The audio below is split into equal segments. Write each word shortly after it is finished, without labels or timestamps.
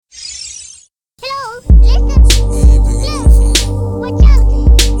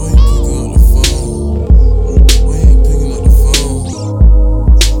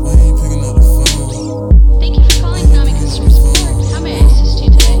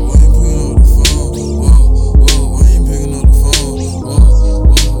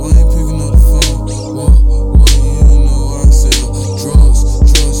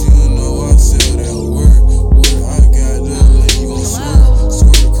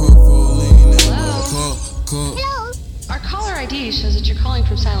ID shows that you're calling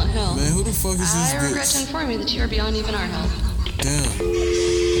from Silent Hill. Man, who the fuck is this bitch? I regret to inform you that you are beyond even our help. Damn.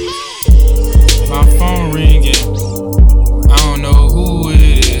 My phone ringing. I don't know who it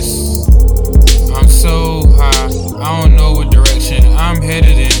is. I'm so high. I don't know what direction I'm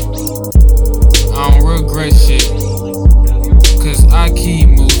headed in. I don't regret shit. Cause I keep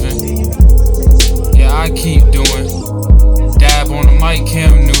moving. Yeah, I keep doing. Dab on the mic,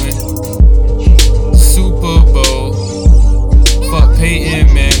 Cam Newton. Super Bowl. Fuck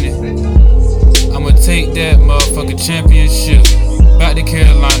Peyton Manning. I'ma take that motherfucking championship back to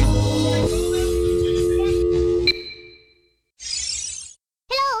Carolina.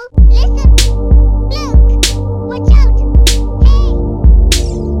 Hello, listen, look, watch out, hey.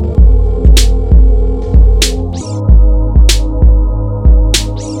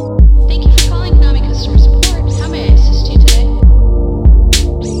 Thank you for calling Konami Customer Support. How may I assist you today?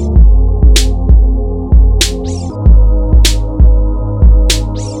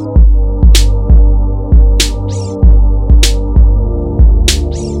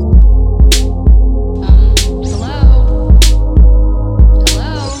 Hello?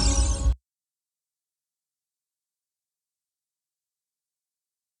 Hello?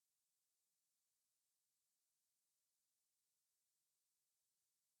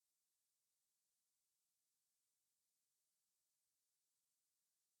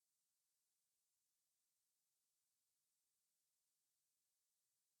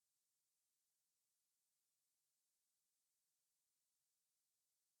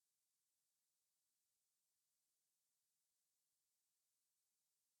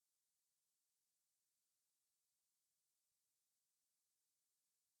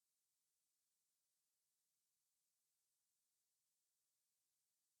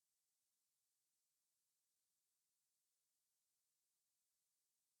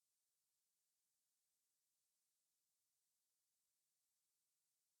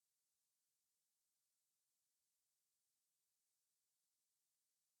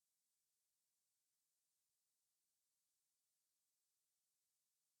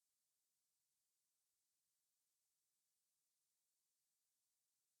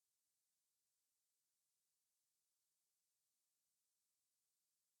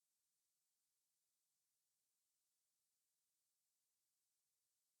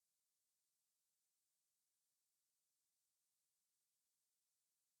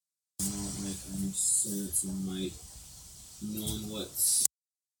 Not make any sense. I might knowing what's